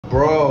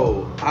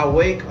Bro, I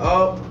wake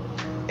up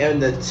and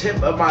the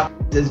tip of my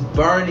is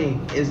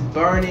burning. It's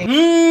burning.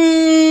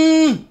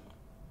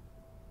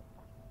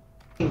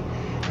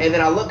 And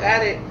then I look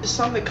at it, there's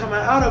something coming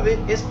out of it.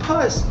 It's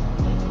pus.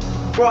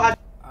 Bro,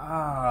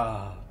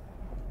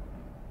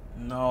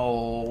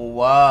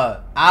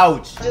 no,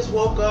 ouch. I just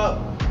woke up.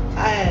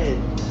 I had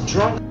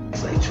drunk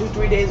like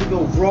 2-3 days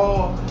ago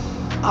raw.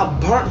 I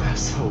burnt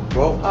myself,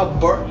 bro. I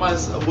burnt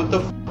myself. What the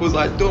f was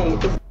I doing?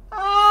 What the f?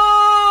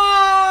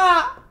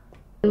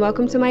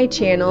 Welcome to my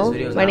channel.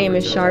 My name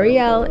is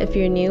Shariel if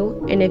you're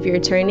new, and if you're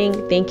returning,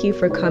 thank you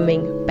for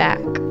coming back.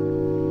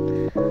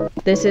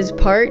 This is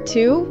part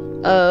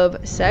 2 of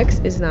Sex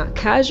is Not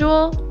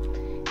Casual,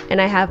 and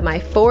I have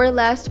my 4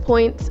 last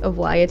points of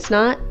why it's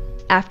not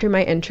after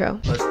my intro.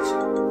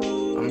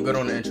 I'm good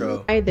on the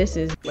intro. This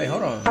is... Wait,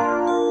 hold on.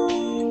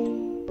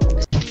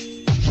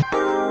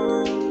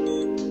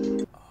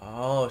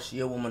 Oh,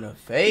 she a woman of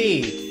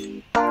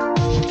faith.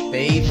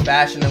 Faith,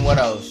 fashion, and what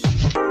else?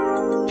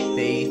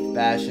 Faith,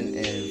 fashion,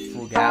 and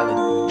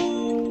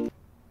frugality.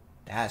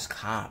 That's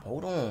comp.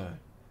 Hold on.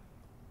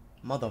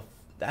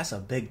 That's a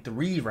big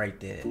 3 right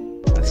there.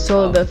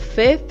 So the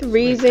 5th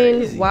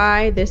reason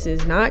why this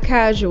is not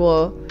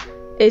casual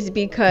is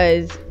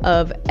because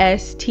of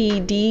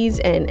STDs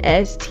and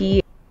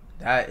STIs.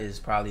 That is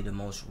probably the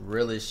most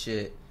realest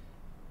shit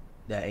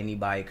that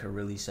anybody could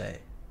really say.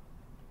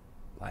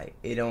 Like,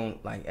 it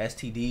don't, like,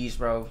 STDs,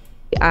 bro.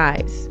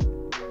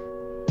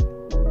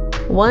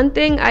 One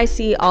thing I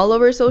see all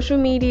over social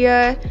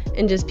media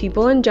and just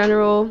people in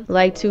general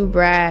like to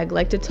brag,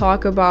 like to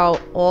talk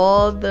about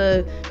all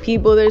the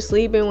people they're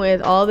sleeping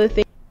with, all the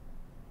things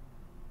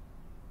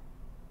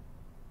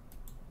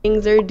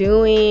they're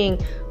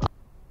doing,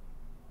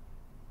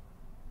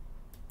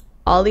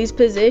 all these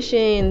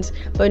positions,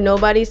 but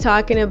nobody's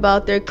talking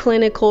about their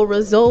clinical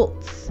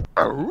results.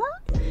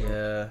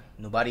 Yeah,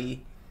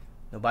 nobody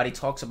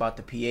talks about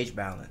the pH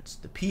balance.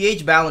 The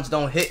pH balance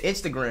don't hit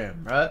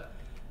Instagram, right?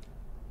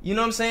 You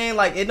know what I'm saying?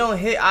 Like, it don't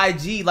hit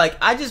IG. Like,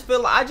 I just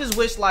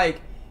wish, like,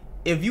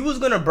 if you was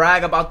gonna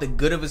brag about the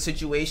good of a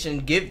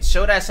situation,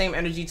 show that same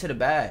energy to the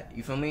bad.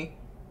 You feel me?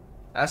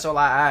 That's all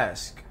I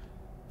ask.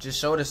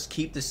 Just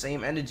keep the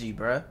same energy,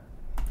 bruh.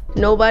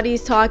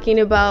 Nobody's talking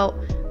about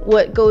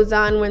what goes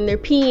on when they're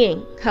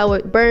peeing, how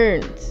it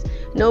burns.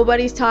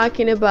 Nobody's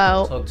talking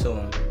about Talk to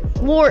 'em.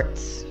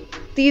 Warts.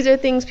 These are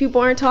things people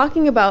aren't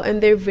talking about,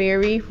 and they're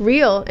very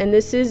real. And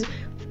this is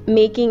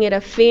making it a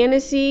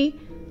fantasy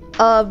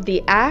of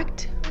the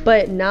act,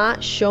 but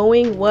not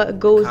showing what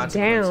goes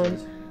down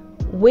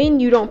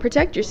when you don't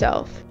protect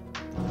yourself.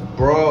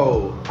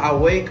 Bro, I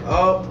wake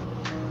up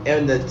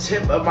and the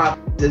tip of my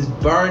is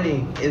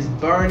burning. It's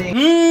burning.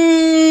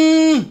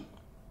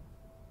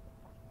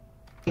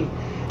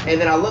 And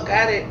then I look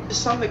at it, there's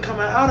something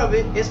coming out of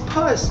it. It's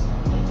pus.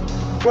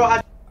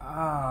 Bro,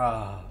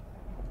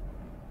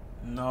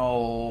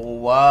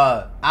 no,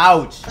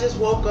 ouch. I just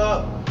woke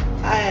up.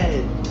 I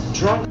had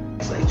drunk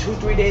like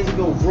 2-3 days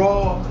ago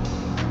raw.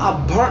 I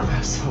burnt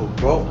myself,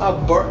 bro. I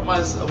burnt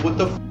myself. What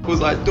the f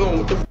was I doing?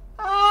 What the f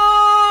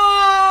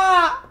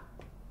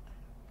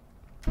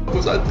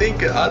was I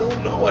thinking? I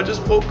don't know. I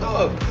just woke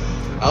up.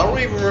 I don't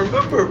even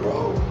remember,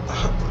 bro.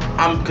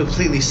 I'm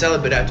completely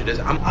celibate after this.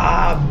 I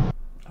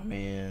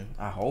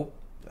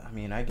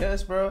mean, I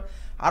guess, bro.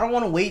 I don't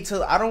want to wait till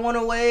my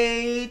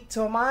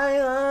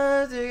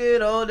to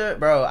get older,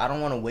 bro. I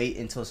don't want to wait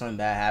until something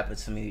bad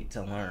happens to me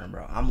to learn,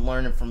 bro. I'm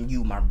learning from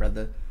you, my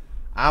brother.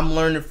 I'm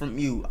learning from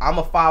you.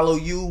 I'ma follow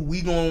you.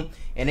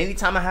 And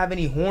anytime I have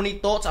any horny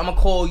thoughts, I'ma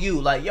call you.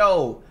 Like,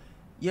 yo,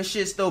 your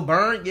shit still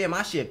burned? Yeah,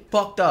 my shit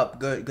fucked up.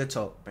 Good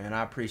talk, man.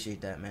 I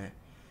appreciate that, man.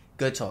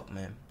 Good talk,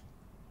 man.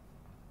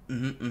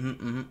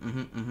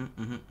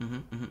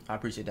 I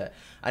appreciate that.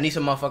 I need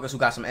some motherfuckers who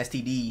got some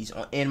STDs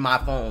in my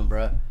phone,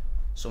 bruh.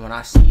 So when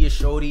I see a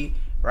shorty,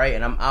 right,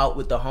 and I'm out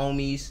with the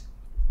homies,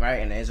 right,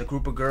 and there's a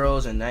group of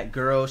girls, and that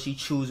girl, she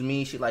choose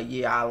me. She like,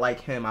 yeah, I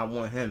like him. I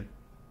want him.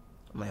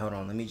 I'm like, hold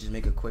on, let me just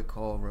make a quick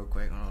call real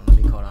quick. Hold on, let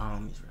me call the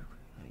homies real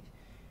quick.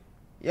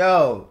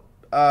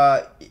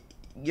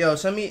 Yo,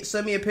 send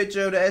me a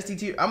picture of the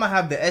STD. I'm gonna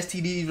have the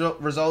STD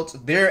results,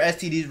 their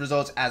STD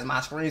results as my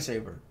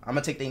screensaver. I'm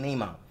gonna take their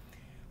name out.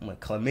 I'm like,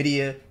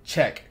 chlamydia,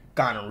 check.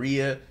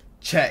 Gonorrhea,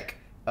 check.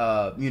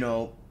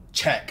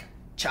 Check.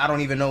 I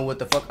don't even know what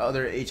the fuck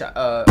other HIV,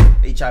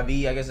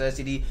 I guess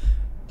STD.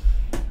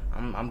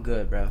 I'm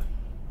good, bro.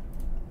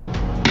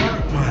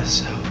 Burnt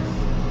myself.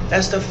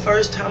 That's the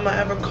first time I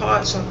ever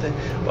caught something.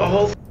 But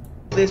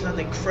hopefully it's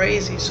nothing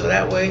crazy. So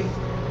that way,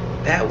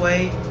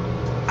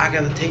 I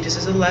gotta take this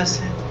as a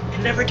lesson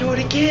and never do it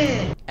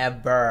again.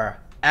 Ever.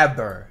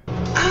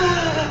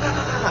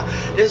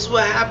 This is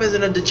what happens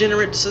in a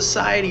degenerate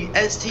society.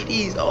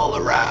 STDs all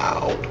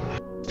around.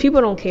 People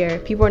don't care.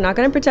 People are not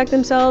going to protect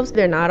themselves.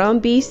 They're not on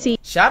BC.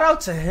 Shout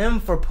out to him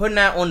for putting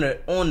that on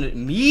the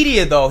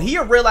media, though. He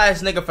a real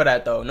ass nigga for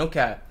that, though. No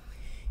cap.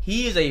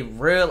 He is a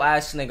real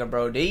ass nigga,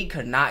 bro. They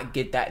could not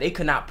get that. They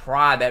could not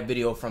pry that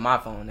video from my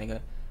phone,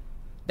 nigga.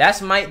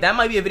 That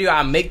might be a video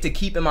I make to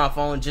keep in my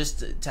phone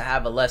just to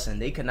have a lesson.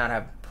 They could not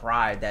have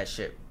pried that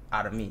shit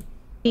out of me.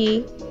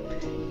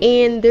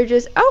 And they're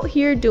just out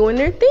here doing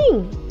their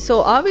thing.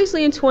 So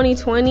obviously in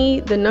 2020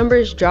 the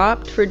numbers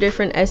dropped for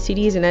different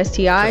STDs and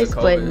STIs,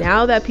 but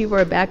now that people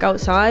are back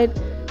outside,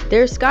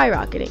 they're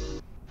skyrocketing.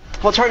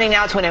 Well, turning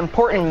now to an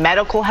important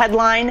medical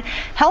headline.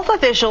 Health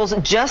officials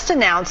just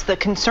announced the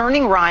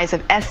concerning rise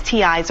of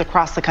STIs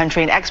across the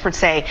country, and experts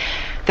say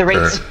the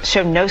rates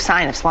show no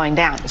sign of slowing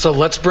down. So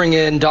let's bring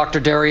in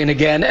Dr. Darian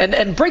again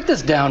and break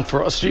this down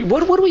for us. What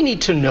do we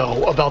need to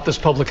know about this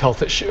public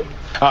health issue?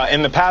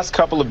 In the past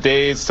couple of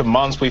days to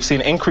months, we've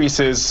seen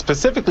increases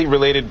specifically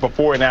related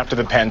before and after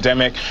the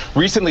pandemic.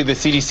 Recently, the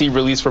CDC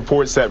released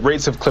reports that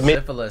rates of chlamydia,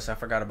 syphilis, I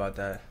forgot about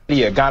that,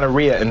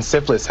 gonorrhea, and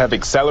syphilis have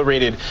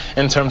accelerated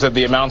in terms of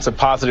the amounts of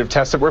positive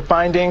tests that we're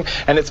finding,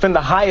 and it's been the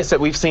highest that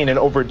we've seen in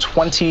over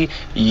 20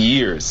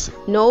 years.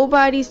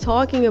 Nobody's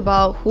talking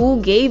about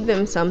who gave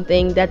them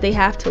something that they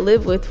have to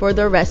live with for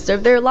the rest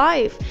of their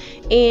life.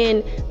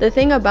 And the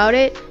thing about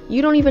it,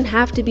 you don't even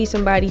have to be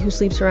somebody who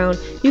sleeps around.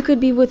 You could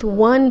be with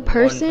one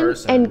person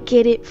and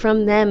get it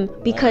from them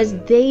because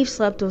they've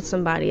slept with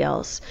somebody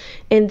else.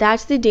 And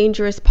that's the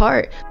dangerous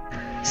part.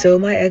 So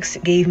my ex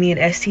gave me an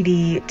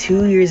STD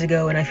 2 years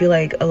ago, and I feel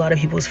like a lot of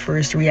people's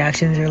first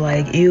reactions are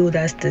like, ew,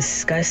 that's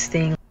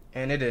disgusting.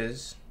 And it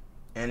is.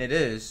 And it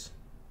is.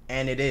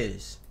 And it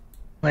is.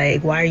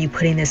 Like, why are you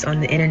putting this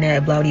on the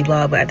internet, blah, blah,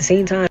 blah. But at the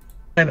same time,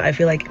 I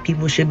feel like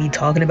people should be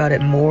talking about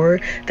it more.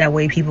 That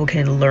way people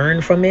can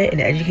learn from it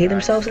and educate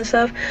themselves and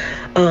stuff.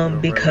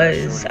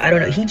 Because, I don't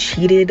know, he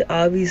cheated,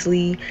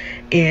 obviously.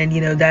 And,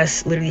 you know,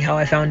 that's literally how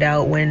I found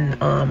out when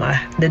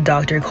the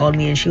doctor called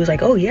me and she was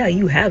like, oh, yeah,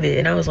 you have it.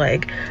 And I was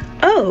like,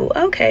 oh,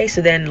 okay.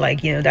 So then,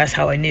 like, you know, that's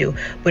how I knew.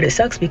 But it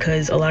sucks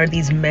because a lot of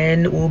these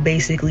men will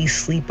basically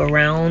sleep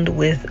around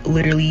with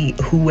literally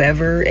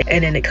whoever.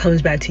 And then it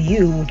comes back to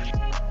you.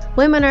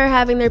 Women are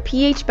having their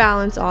pH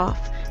balance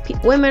off.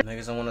 Women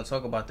niggas don't want to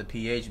talk about the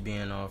pH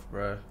being off,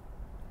 bruh.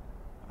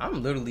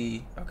 I'm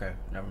literally okay,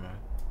 never mind.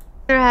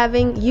 They're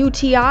having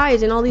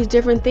UTIs and all these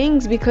different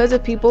things because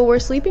of people we're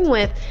sleeping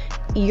with.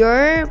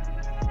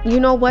 You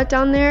know what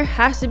down there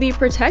has to be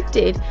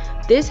protected.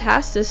 This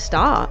has to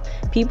stop.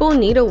 People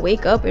need to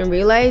wake up and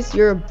realize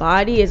your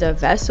body is a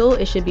vessel.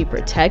 It should be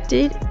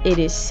protected. It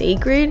is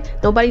sacred.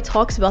 Nobody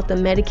talks about the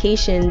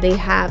medication they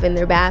have in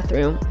their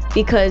bathroom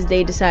because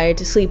they decided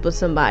to sleep with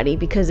somebody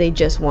because they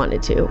just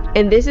wanted to.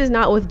 And this is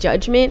not with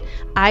judgment.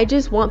 I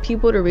just want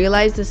people to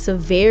realize the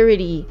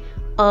severity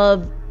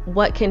of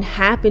what can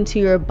happen to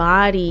your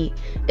body,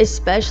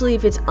 especially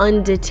if it's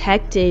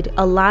undetected.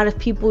 A lot of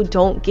people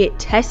don't get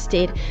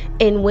tested,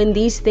 and when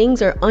these things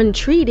are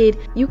untreated,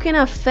 you can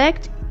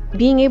affect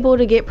being able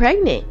to get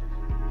pregnant.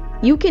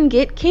 You can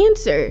get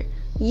cancer.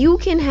 You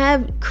can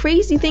have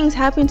crazy things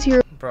happen to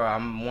your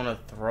want to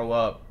throw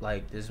up.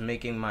 Like, it's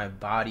making my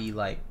body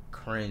like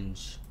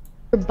cringe.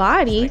 Your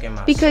body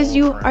because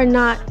you are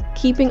not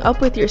keeping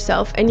up with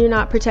yourself and you're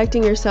not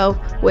protecting yourself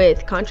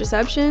with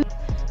contraception,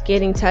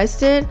 getting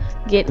tested,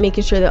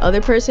 making sure the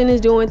other person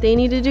is doing what they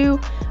need to do,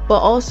 but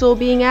also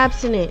being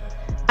abstinent.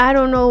 I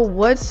don't know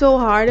what's so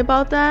hard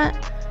about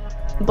that,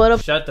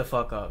 but shut the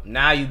fuck up.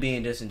 Now you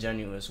being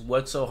disingenuous.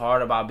 What's so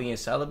hard about being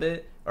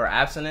celibate or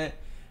abstinent?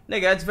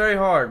 Nigga, it's very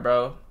hard,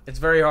 bro. It's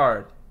very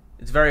hard.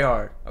 It's very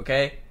hard,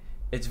 okay?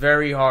 It's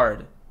very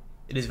hard.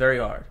 It is very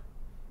hard.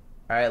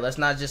 Alright, let's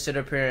not just sit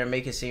up here and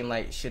make it seem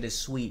like shit is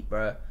sweet,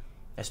 bro.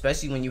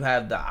 Especially when you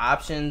have the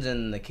options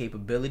and the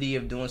capability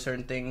of doing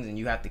certain things and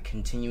you have to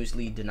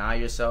continuously deny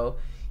yourself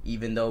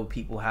even though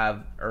people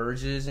have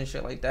urges and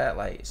shit like that.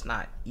 Like, it's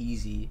not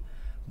easy,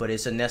 but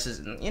it's a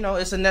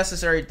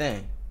necessary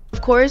thing.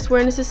 Of course, we're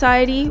in a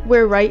society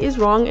where right is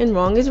wrong and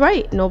wrong is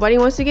right. Nobody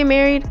wants to get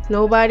married.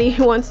 Nobody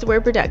wants to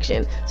wear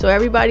protection. So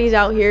everybody's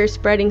out here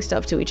spreading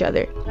stuff to each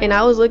other. And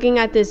I was looking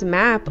at this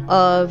map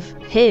of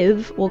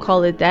HIV, we'll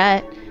call it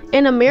that,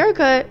 and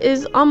America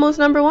is almost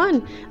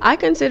 #1. I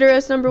consider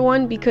us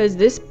 #1 because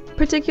this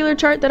particular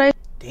chart that I...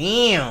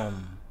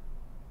 Damn.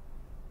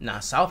 Nah,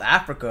 South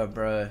Africa,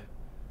 bruh.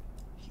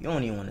 You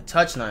don't even want to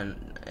touch nothing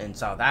in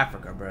South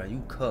Africa, bruh.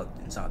 You cooked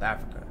in South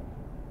Africa.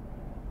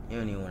 You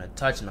don't even want to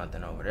touch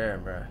nothing over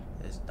there, bruh.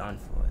 It's done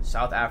for.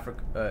 South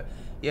Africa,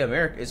 yeah,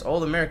 America. It's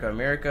all America.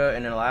 America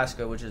and then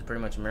Alaska, which is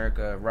pretty much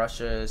America.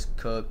 Russia is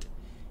cooked.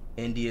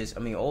 India's, I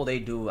mean, all they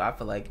do, I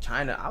feel like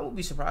China, I would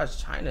be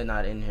surprised China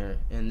not in here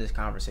in this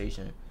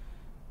conversation.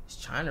 Is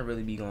China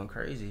really be going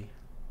crazy?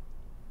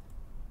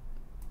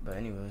 But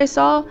anyway. I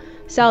saw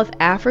South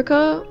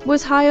Africa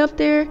was high up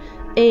there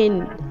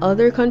in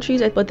other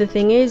countries, but the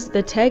thing is,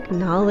 the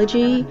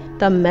technology,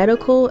 the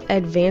medical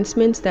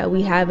advancements that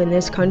we have in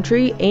this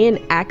country and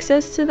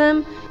access to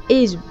them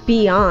is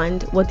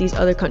beyond what these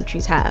other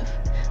countries have.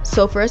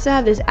 So for us to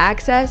have this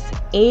access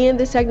and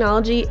this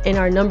technology and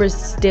our numbers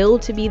still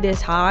to be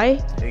this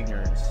high,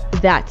 ignorance,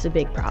 that's a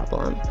big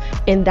problem.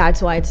 And that's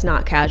why it's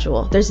not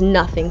casual. There's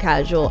nothing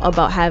casual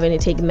about having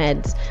to take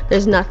meds.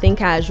 There's nothing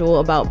casual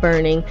about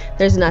burning.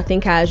 There's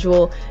nothing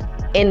casual.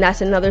 And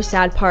that's another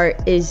sad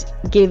part, is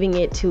giving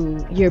it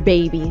to your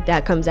baby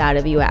that comes out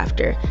of you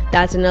after.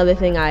 That's another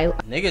thing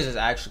Niggas is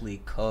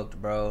actually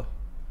cooked, bro.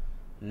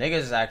 Niggas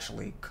is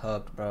actually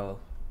cooked, bro.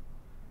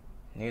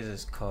 Niggas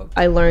is cooked.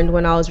 I learned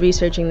when I was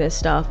researching this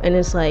stuff, and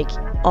it's like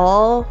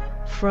all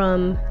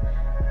from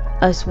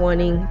us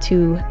wanting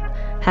to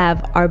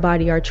have our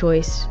body, our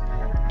choice,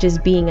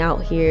 just being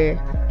out here,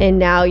 and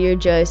now you're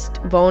just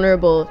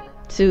vulnerable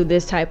to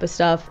this type of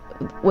stuff,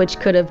 which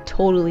could have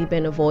totally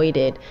been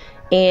avoided.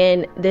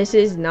 And this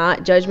is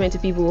not judgment to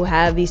people who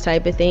have these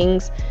type of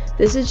things.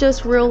 This is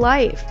just real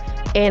life.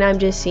 And I'm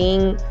just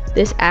seeing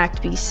this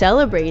act be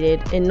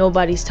celebrated, and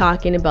nobody's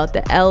talking about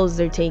the L's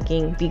they're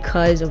taking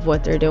because of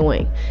what they're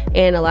doing.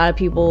 And a lot of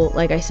people,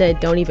 like I said,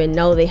 don't even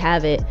know they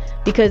have it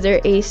because they're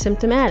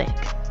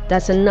asymptomatic.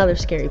 That's another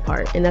scary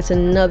part, and that's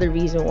another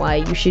reason why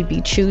you should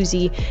be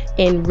choosy,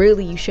 and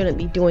really you shouldn't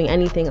be doing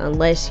anything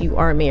unless you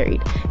are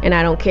married. And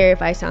I don't care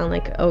if I sound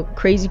like a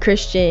crazy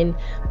Christian,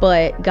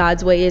 but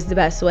God's way is the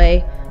best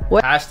way.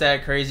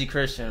 Hashtag crazy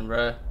Christian,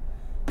 bruh.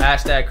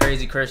 Hashtag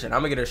crazy Christian. I'm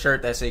gonna get a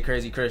shirt that say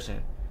crazy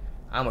Christian.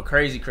 I'm a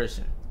crazy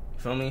Christian. You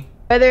feel me?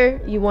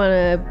 Whether you want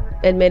to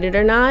admit it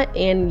or not,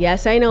 and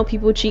yes, I know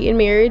people cheat in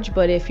marriage,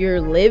 but if you're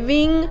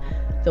living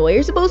the way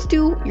you're supposed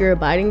to, you're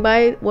abiding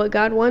by what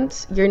God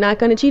wants, you're not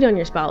going to cheat on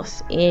your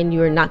spouse, and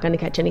you're not going to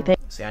catch anything.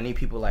 See, I need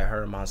people like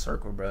her in my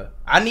circle, bro.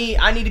 I need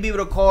to be able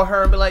to call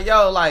her and be like,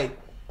 yo, like,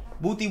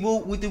 wooty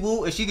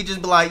woo, and she could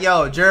just be like,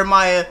 yo,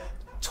 Jeremiah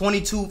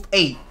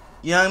 22:8.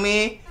 You know what I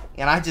mean?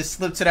 And I just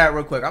slip to that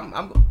real quick.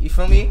 You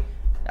feel me?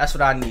 That's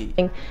what I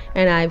need.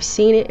 And I've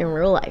seen it in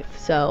real life,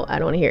 so I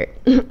don't want to hear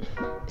it.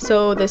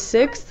 So the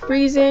sixth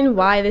reason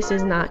why this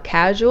is not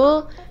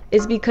casual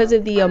is because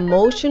of the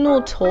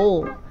emotional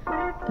toll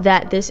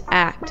that this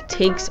act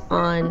takes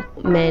on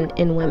men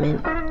and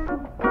women.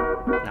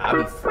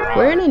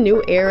 We're in a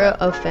new era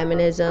of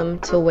feminism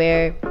to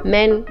where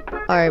men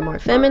are more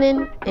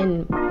feminine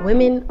and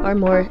women are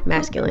more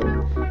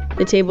masculine.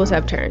 The tables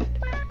have turned.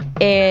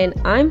 And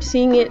I'm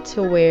seeing it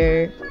to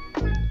where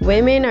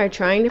women are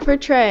trying to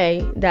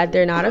portray that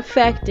they're not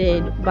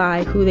affected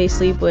by who they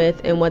sleep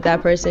with and what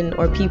that person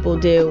or people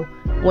do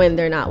when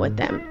they're not with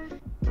them.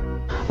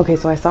 Okay,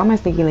 so I saw my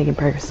sneaky link in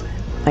person,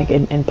 like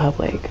in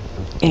public.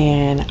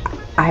 And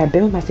I had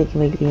been with my sneaky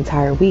link the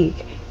entire week,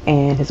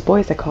 and his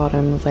boys had called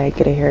him and was like,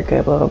 get a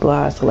haircut, blah blah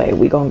blah. So like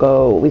we gonna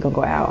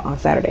go out on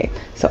Saturday.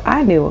 So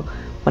I knew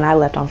when I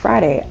left on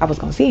Friday I was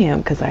gonna see him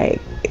because like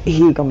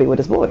he was gonna be with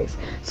his boys.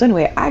 So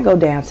anyway, I go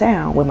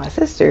downtown with my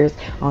sisters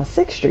on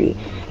 6th Street,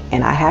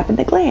 and I happen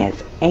to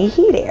glance, ain't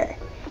he there?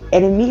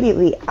 And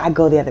immediately I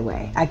go the other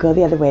way.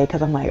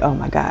 Because I'm like, oh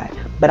my God.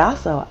 But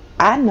also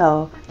I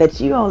know that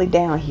you only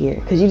down here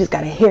because you just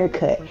got a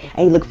haircut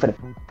and you look for the.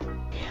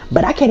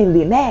 But I can't even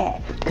be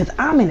mad because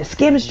I'm in a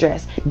Skims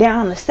dress down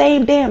on the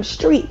same damn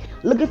street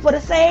looking for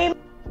the same.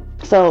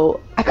 So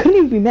I couldn't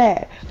even be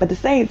mad. But at the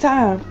same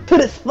time, who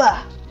this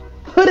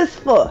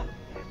for?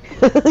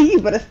 You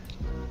better.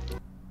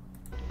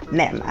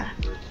 Never mind.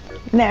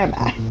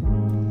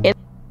 And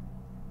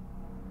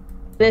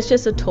it's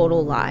just a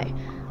total lie.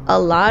 A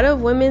lot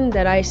of women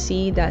that I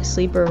see that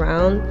sleep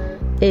around,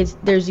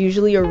 there's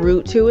usually a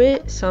root to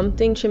it.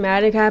 Something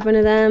traumatic happened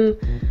to them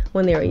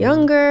when they were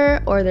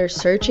younger, or they're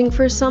searching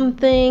for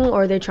something,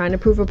 or they're trying to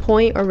prove a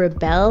point or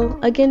rebel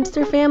against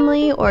their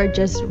family, or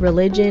just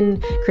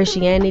religion,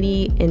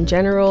 Christianity in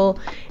general.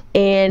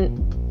 And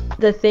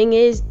the thing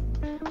is,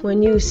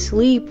 when you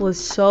sleep with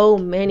so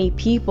many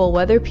people,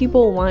 whether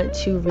people want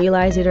to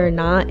realize it or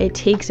not, it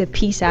takes a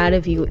piece out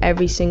of you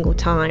every single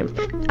time.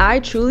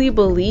 I truly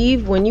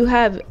believe when you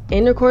have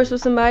intercourse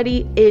with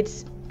somebody,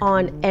 it's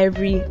on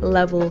every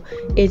level.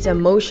 It's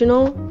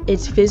emotional,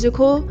 it's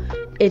physical,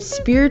 it's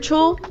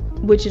spiritual,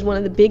 which is one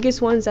of the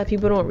biggest ones that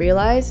people don't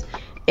realize,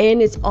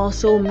 and it's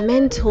also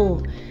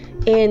mental.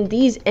 And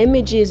these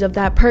images of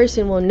that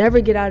person will never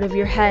get out of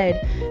your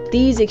head.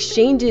 These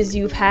exchanges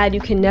you've had,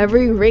 you can never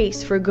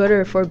erase for good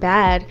or for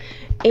bad.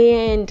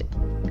 And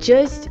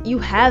just, you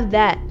have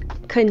that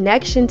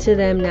connection to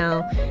them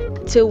now,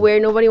 to where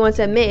nobody wants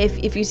to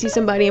admit, if you see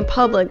somebody in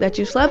public that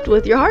you slept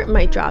with, your heart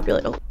might drop.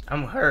 You're like, oh.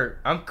 I'm hurt.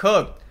 I'm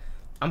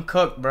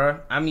cooked, bro.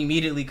 I'm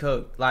immediately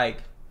cooked. Like,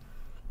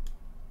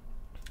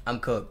 I'm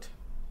cooked.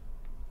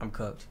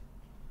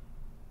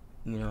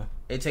 You know,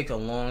 it takes a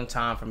long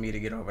time for me to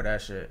get over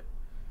that shit.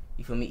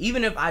 You feel me?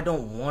 Even if I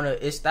don't want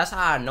to, that's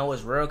how I know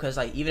it's real. Because,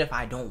 like, even if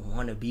I don't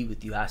want to be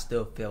with you, I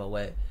still feel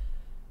away.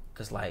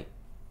 Because, like,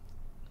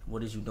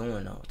 what is you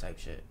doing, though, type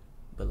shit.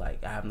 But,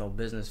 like, I have no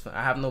business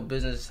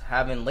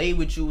having laid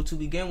with you to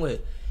begin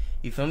with.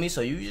 You feel me? So,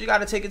 you just got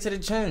to take it to the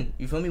chin.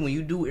 You feel me? When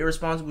you do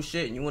irresponsible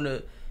shit and you want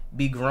to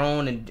be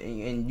grown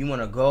and you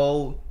want to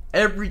go,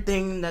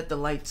 everything that the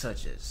light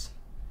touches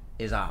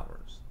is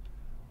ours.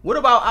 What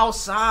about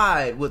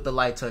outside with the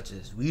light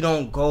touches? We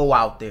don't go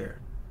out there.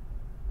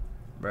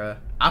 Bruh,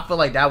 I feel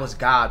like that was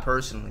God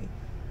personally.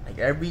 Like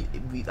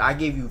I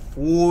gave you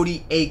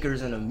 40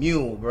 acres and a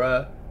mule,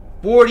 bruh.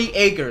 40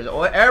 acres.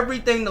 Or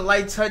everything the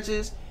light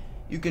touches,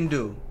 you can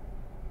do.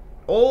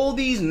 All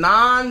these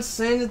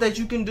non-sins that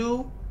you can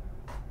do,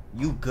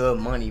 you good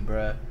money,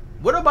 bruh.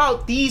 What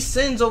about these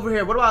sins over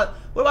here? What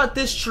about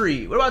this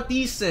tree? What about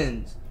these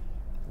sins?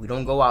 We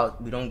don't go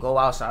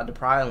outside the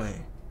Pride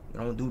Land. We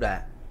don't do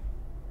that.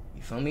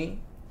 You feel me?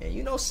 And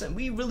you know,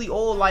 we really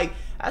all like,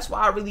 that's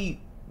why I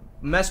really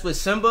mess with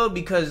Simba,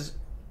 because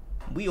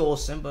we all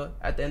Simba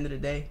at the end of the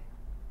day.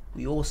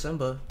 We all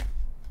Simba.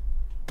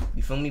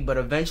 You feel me? But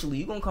eventually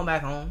you're gonna come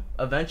back home.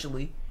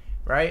 Eventually,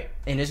 right?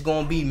 And it's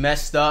gonna be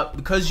messed up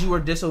because you were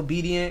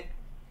disobedient,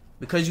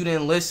 because you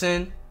didn't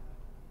listen,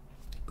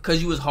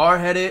 because you was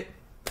hard-headed.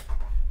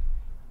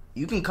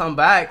 You can come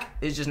back.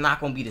 It's just not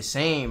gonna be the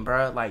same,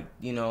 bro. Like,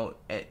 you know,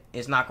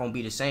 it's not gonna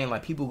be the same.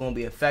 Like, people gonna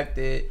be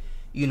affected.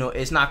 You know,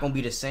 it's not gonna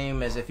be the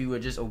same as if you were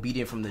just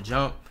obedient from the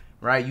jump,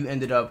 right? You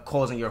ended up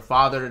causing your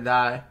father to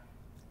die.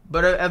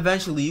 But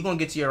eventually, you're gonna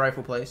get to your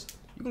rightful place.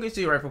 You can get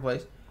to your rightful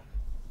place.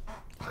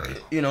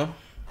 You know?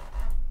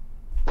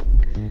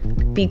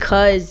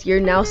 Because you're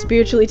now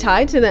spiritually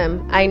tied to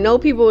them. I know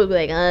people would be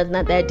like, it's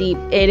not that deep.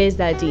 It is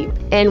that deep.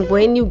 And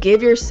when you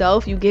give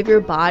yourself, you give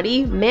your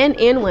body, men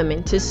and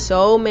women, to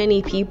so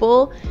many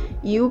people,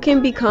 you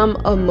can become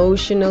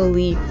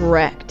emotionally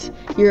wrecked.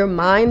 Your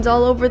mind's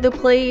all over the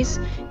place.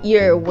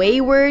 You're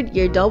wayward.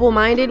 You're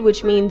double-minded,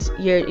 which means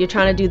you're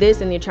trying to do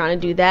this and you're trying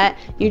to do that.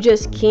 You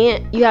just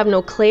can't. You have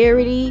no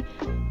clarity.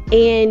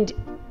 And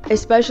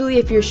especially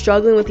if you're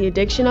struggling with the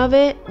addiction of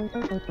it,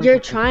 you're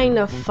trying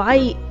to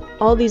fight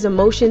all these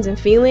emotions and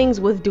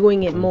feelings with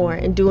doing it more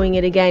and doing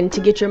it again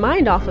to get your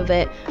mind off of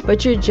it,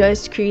 but you're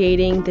just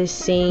creating the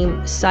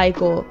same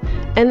cycle.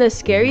 And the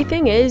scary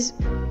thing is,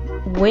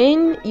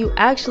 when you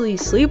actually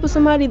sleep with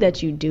somebody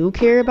that you do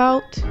care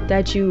about,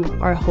 that you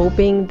are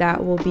hoping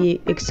that will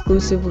be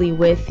exclusively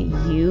with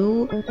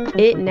you,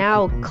 it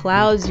now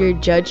clouds your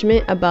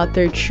judgment about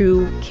their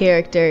true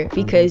character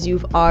because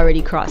you've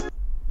already crossed.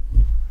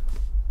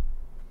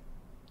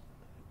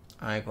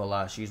 I ain't gonna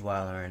lie, she's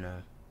wilding right now.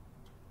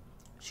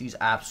 She's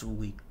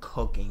absolutely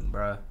cooking,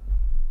 bruh.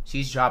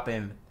 She's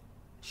dropping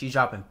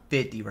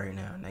 50 right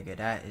now, nigga.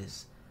 That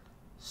is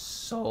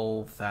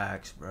so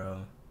facts,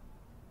 bro.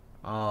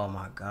 Oh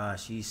my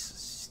gosh,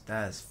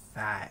 that's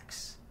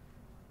facts.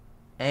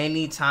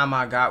 Anytime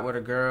I got with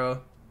a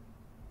girl,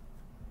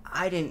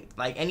 I didn't,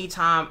 like,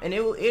 anytime, and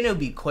it'll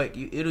be quick.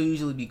 It'll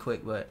usually be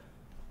quick, but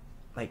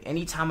like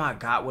anytime I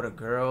got with a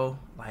girl,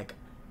 like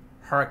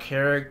her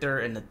character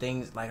and the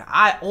things, like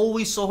I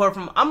always saw her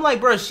from, I'm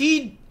like, bro,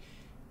 she's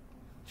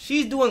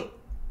doing.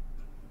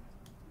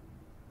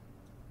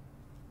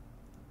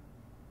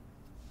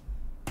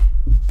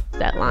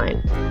 That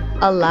line.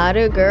 A lot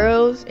of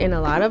girls and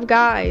a lot of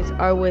guys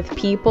are with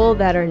people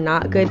that are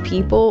not good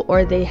people,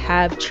 or they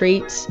have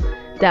traits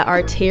that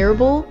are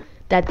terrible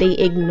that they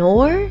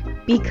ignore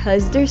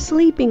because they're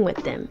sleeping with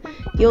them.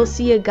 You'll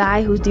see a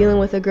guy who's dealing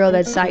with a girl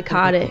that's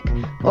psychotic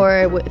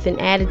or with an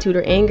attitude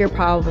or anger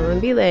problem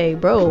and be like,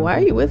 bro, why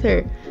are you with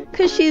her?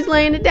 Because she's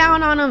laying it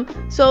down on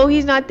him. So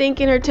he's not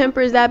thinking her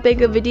temper is that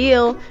big of a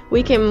deal.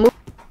 We can move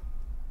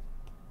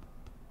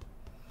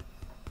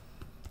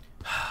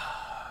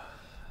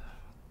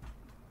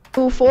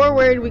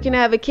forward, we can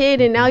have a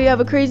kid, and now you have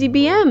a crazy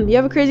BM. You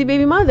have a crazy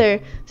baby mother.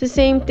 It's the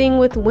same thing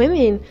with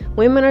women.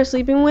 Women are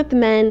sleeping with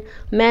men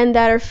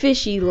that are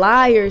fishy,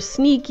 liars,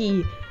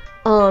 sneaky,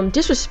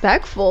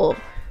 disrespectful.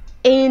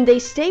 And they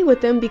stay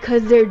with them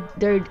because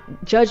their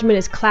judgment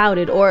is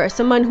clouded, or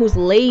someone who's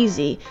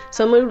lazy,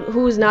 someone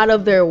who's not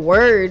of their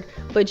word,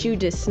 but you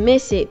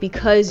dismiss it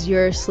because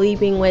you're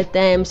sleeping with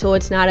them, so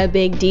it's not a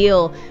big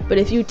deal. But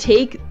if you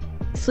take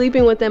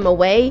sleeping with them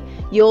away,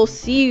 you'll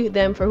see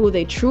them for who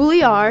they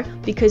truly are,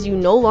 because you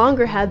no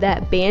longer have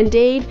that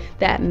band-aid,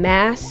 that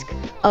mask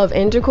of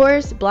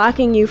intercourse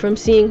blocking you from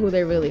seeing who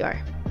they really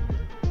are.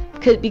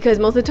 Because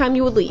most of the time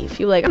you would leave.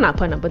 You're like, I'm not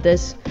putting up with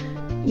this.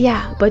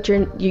 Yeah, but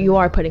you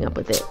are putting up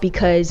with it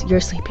because you're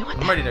sleeping with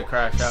them. I'm ready to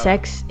crash out.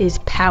 Sex is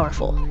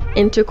powerful.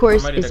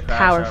 Intercourse is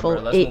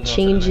powerful. It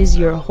changes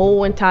your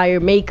whole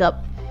entire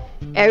makeup.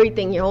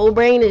 Everything, your whole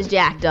brain is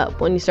jacked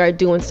up when you start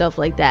doing stuff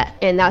like that.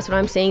 And that's what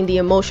I'm saying, the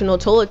emotional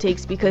toll it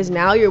takes, because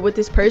now you're with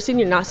this person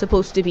you're not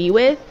supposed to be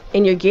with,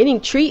 and you're getting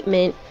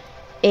treatment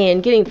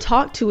and getting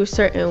talked to a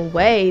certain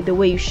way, the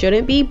way you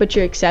shouldn't be, but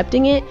you're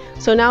accepting it.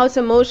 So now it's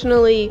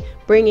emotionally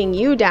bringing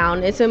you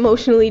down. It's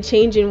emotionally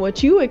changing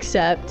what you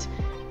accept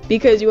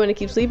because you want to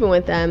keep sleeping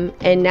with them.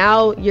 And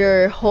now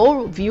your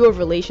whole view of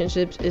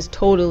relationships is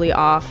totally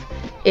off.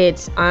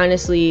 It's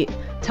honestly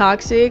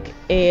toxic,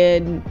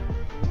 and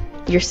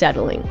you're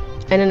settling.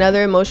 And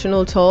another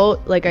emotional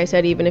toll, like I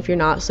said, even if you're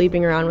not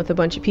sleeping around with a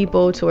bunch of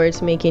people to where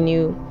it's making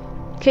you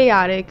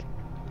chaotic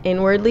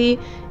inwardly,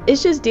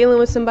 it's just dealing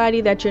with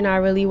somebody that you're not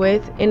really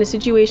with in a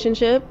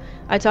situationship.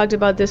 I talked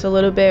about this a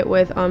little bit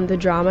with the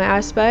drama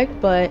aspect,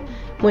 but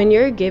when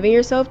you're giving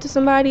yourself to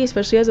somebody,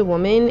 especially as a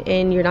woman,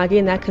 and you're not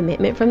getting that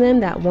commitment from them,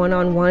 that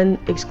one-on-one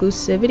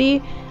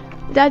exclusivity,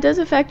 that does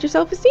affect your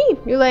self-esteem.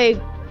 You're like,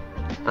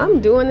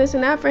 I'm doing this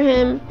and that for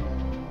him,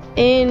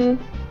 and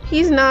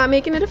he's not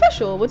making it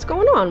official. What's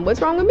going on?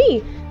 What's wrong with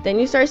me? Then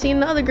you start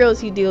seeing the other girls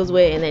he deals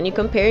with, and then you're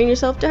comparing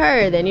yourself to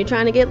her. Then you're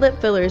trying to get lip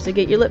fillers to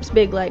get your lips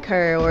big like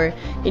her, or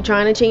you're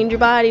trying to change your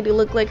body to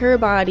look like her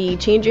body,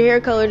 change your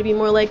hair color to be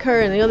more like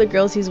her and the other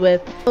girls he's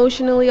with.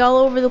 Emotionally all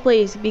over the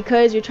place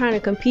because you're trying to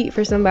compete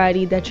for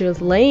somebody that you're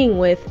laying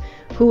with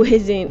who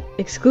isn't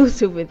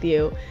exclusive with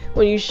you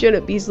when you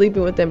shouldn't be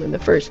sleeping with them in the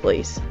first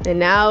place. And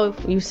now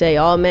you say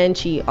all men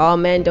cheat, all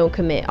men don't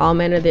commit, all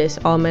men are this,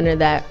 all men are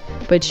that,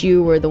 but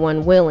you were the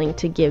one willing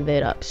to give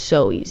it up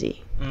so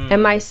easy.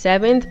 And my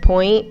 7th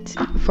point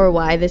for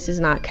why this is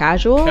not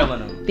casual,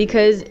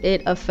 because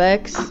it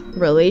affects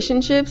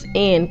relationships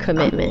and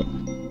commitment.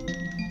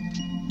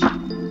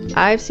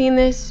 I've seen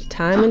this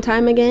time and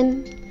time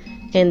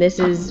again, and this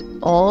is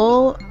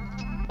all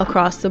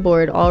across the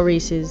board, all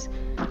races.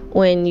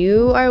 When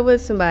you are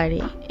with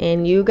somebody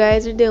and you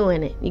guys are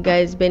doing it, you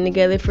guys been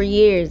together for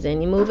years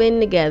and you move in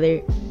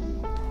together,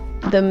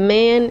 the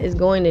man is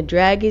going to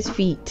drag his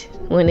feet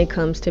when it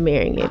comes to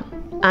marrying you.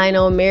 I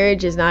know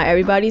marriage is not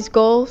everybody's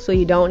goal, so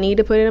you don't need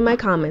to put it in my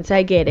comments.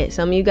 I get it.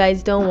 Some of you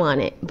guys don't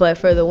want it. But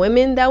for the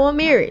women that want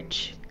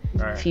marriage,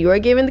 if you are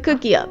giving the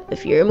cookie up,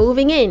 if you're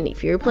moving in,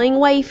 if you're playing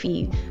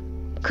wifey,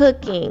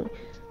 cooking,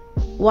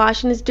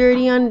 washing his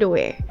dirty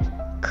underwear,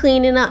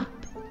 cleaning up,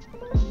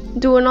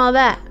 doing all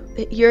that,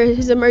 you're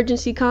his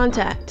emergency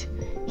contact.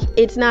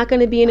 It's not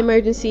going to be an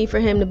emergency for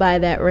him to buy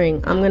that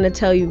ring. I'm going to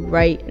tell you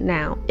right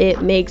now.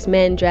 It makes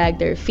men drag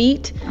their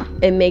feet.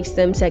 It makes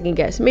them second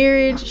guess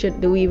marriage.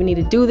 Do we even need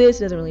to do this?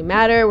 It doesn't really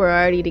matter. We're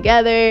already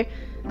together,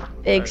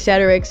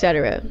 etc.,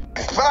 etc.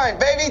 Fine,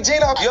 baby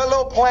Gina, your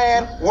little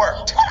plan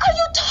worked. What are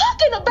you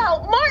talking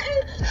about,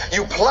 Martin?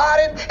 You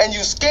plotted and you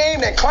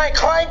schemed and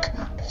clank.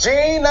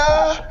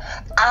 Gina,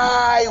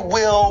 I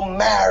will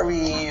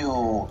marry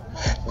you.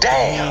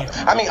 Damn.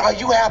 I mean, are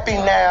you happy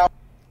now?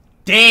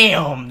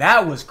 Damn,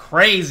 that was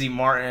crazy,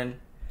 Martin.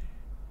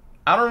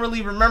 I don't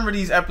really remember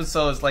these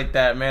episodes like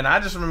that, man. I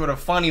just remember the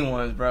funny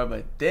ones, bro.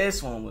 But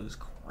this one was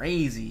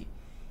crazy.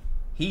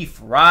 He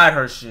fried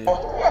her shit.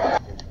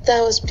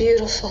 That was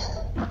beautiful.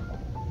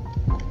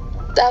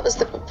 That was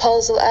the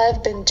proposal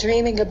I've been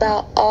dreaming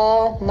about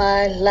all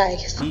my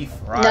life. He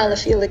fried now, her.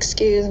 if you'll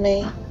excuse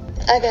me,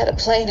 I got a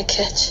plane to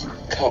catch.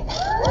 Come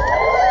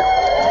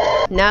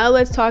on. Now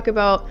let's talk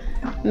about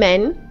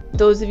men.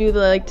 Those of you that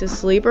like to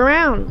sleep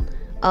around.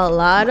 A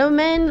lot of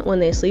men, when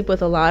they sleep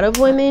with a lot of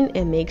women,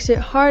 it makes it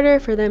harder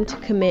for them to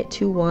commit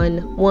to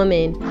one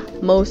woman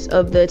most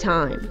of the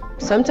time.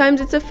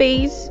 Sometimes it's a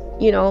phase.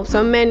 You know,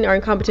 some men are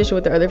in competition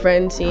with their other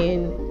friends,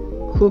 seeing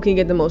who can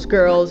get the most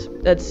girls.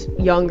 That's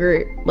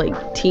younger,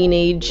 like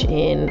teenage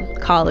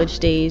and college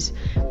days.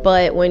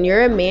 But when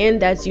you're a man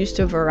that's used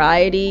to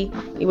variety,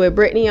 you're with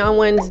Brittany on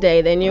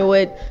Wednesday, then you're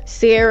with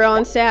Sarah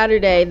on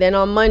Saturday, then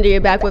on Monday you're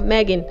back with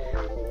Megan.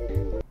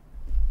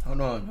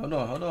 Hold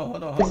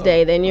on.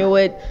 Wednesday, then you're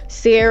with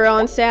Sarah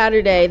on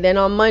Saturday, then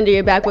on Monday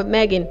you're back with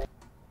Megan.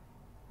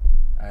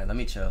 Alright, let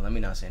me chill. Let me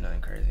not say nothing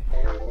crazy.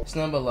 It's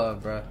nothing but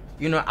love, bro.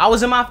 You know, I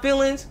was in my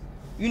feelings,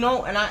 you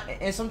know,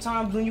 and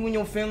sometimes when you in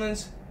your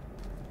feelings,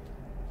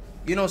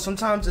 you know,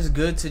 sometimes it's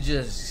good to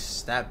just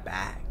step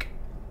back.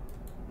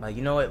 Like,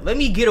 you know what? Let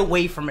me get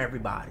away from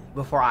everybody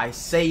before I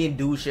say and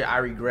do shit I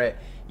regret.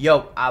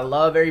 Yo, I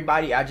love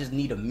everybody. I just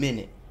need a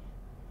minute.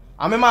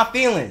 I'm in my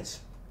feelings.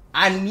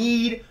 I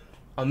need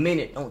a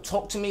minute. Don't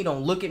talk to me.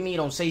 Don't look at me.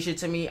 Don't say shit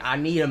to me. I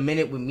need a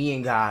minute with me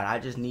and God. I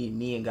just need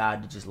me and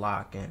God to just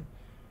lock in.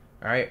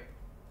 All right?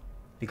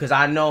 Because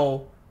I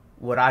know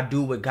what I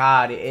do with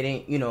God, it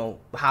ain't, you know,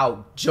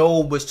 how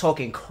Job was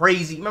talking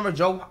crazy. Remember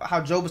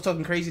how Job was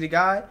talking crazy to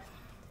God?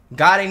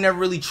 God ain't never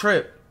really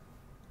tripped.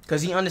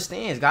 Because he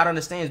understands. God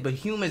understands. But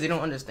humans, they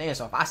don't understand.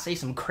 So if I say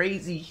some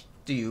crazy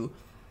to you,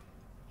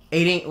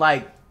 it ain't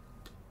like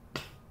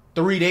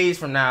 3 days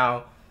from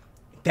now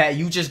that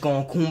you just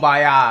gonna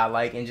kumbaya,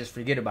 like, and just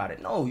forget about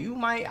it. No,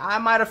 I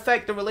might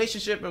affect the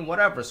relationship and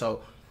whatever.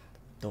 So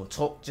don't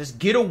talk. Just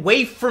get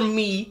away from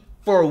me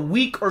for a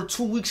week or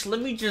 2 weeks.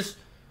 Let me just,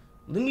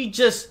 you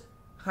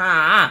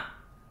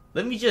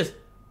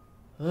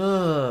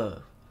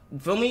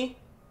feel me?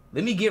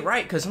 Let me get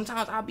right. Because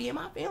sometimes I'll be in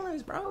my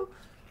feelings, bro.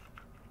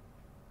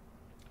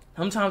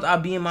 Sometimes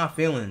I'll be in my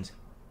feelings.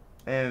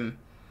 And,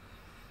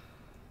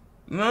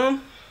 you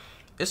know,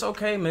 it's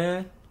okay,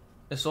 man.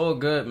 It's all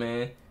good,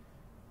 man.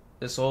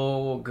 It's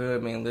all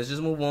good, man. Let's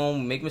just move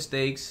on, make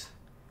mistakes,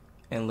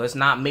 and let's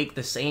not make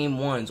the same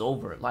ones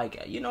over.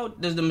 Like, you know,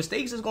 the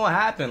mistakes is going to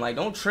happen. Like,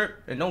 don't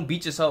trip and don't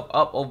beat yourself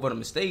up over the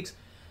mistakes.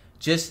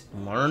 Just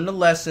learn the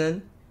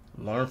lesson,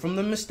 learn from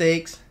the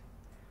mistakes,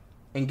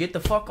 and get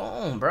the fuck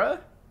on, bruh.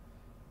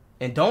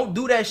 And don't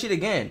do that shit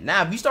again.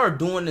 Now, if you start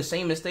doing the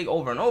same mistake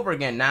over and over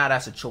again, now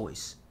that's a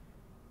choice.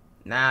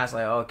 Now it's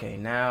like, okay,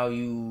 now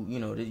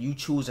you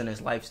choosing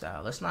this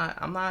lifestyle.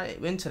 I'm not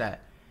into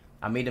that.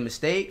 I made a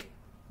mistake.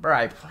 Bro,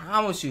 I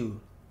promise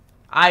you,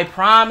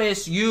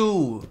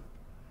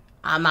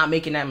 I'm not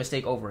making that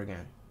mistake over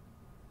again.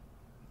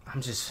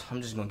 I'm just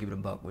gonna give it a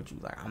buck with you.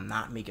 Like, I'm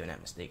not making that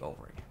mistake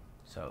over again.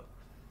 So,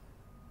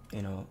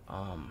 you know,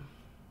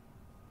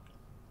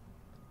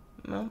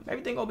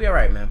 everything gonna be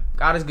alright, man.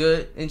 God is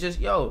good, and just,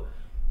 yo,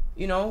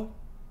 you know,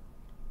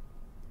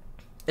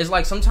 it's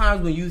like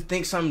sometimes when you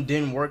think something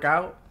didn't work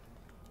out,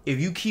 if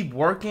you keep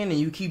working and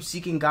you keep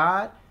seeking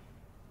God,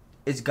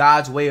 it's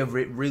God's way of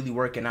it really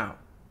working out.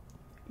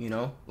 You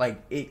know,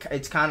 like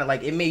it's kind of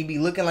like it may be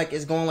looking like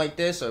it's going like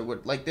this or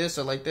like this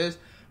or like this,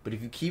 But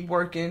if you keep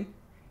working,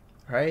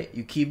 right?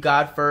 You keep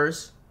God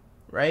first,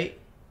 right?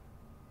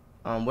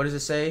 What does it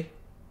say?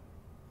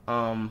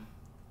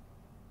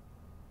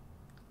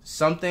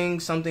 Something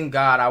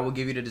God, I will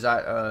give you the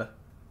desire,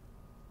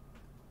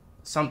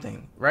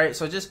 something, right?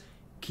 So just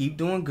keep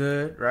doing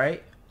good,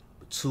 right?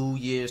 2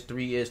 years,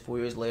 3 years, 4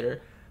 years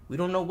later, we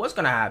don't know what's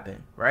going to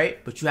happen,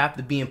 right? But you have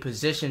to be in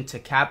position to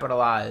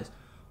capitalize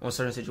on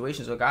certain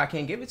situations, or God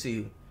can't give it to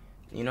you.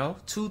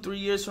 2, 3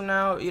 years from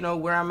now,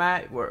 where I'm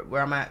at,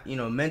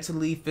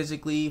 mentally,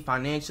 physically,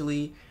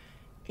 financially,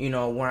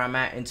 where I'm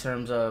at in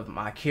terms of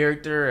my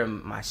character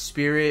and my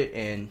spirit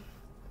and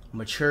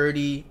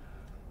maturity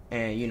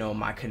and,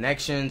 my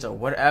connections or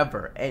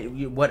whatever.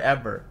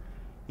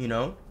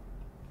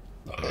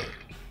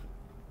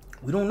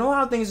 We don't know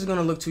how things is going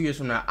to look 2 years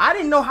from now. I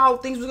didn't know how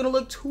things was going to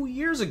look 2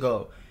 years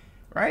ago,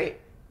 right?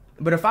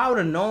 But if I would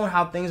have known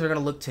how things are going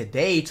to look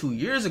today, 2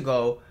 years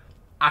ago,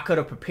 I could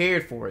have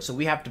prepared for it. So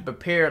we have to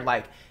prepare,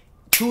 like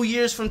 2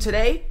 years from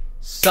today,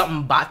 something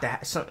about to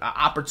some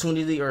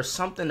opportunity or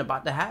something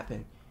about to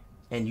happen.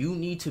 And you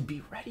need to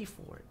be ready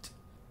for it.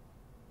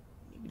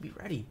 You need to be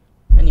ready.